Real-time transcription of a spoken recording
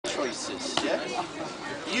choices, yeah?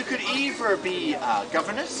 You could either be a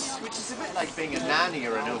governess, which is a bit like being a nanny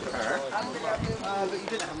or an au pair, but you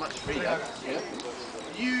didn't have much freedom, yeah?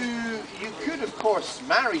 You could, of course,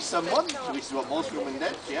 marry someone, which is what most women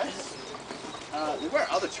did, yes? There were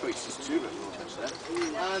other choices too, but we won't touch that.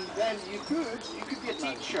 And then you could be a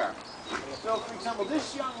teacher. So, for example,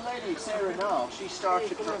 this young lady, Sarah Nall, she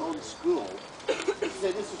started her own school.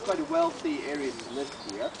 So this was quite a wealthy area to live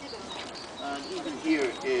here. And even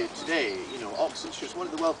here today, you know, Oxfordshire is one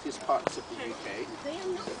of the wealthiest parts of the UK.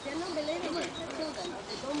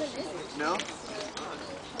 No?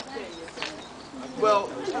 Well,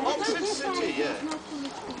 Oxford City, yeah.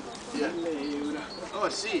 Oh, I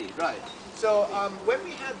see, right. So when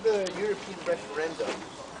we had the European referendum,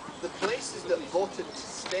 the places that voted to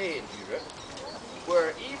stay in Europe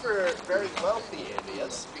were either very wealthy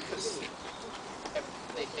areas, because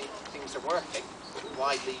they think things are working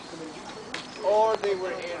widely, or they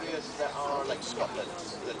were areas that are like Scotland,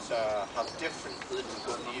 that have different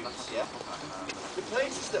political views, yeah? The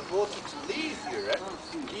places that voted to leave Europe,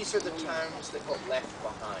 these are the towns that got left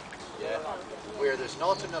behind, yeah? Where there's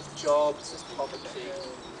not enough jobs, there's poverty.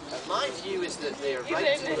 And my view is that they are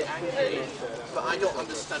right to be angry, but I don't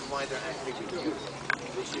understand why they're angry with Europe.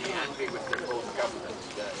 They should be angry with their own government.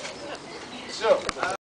 So,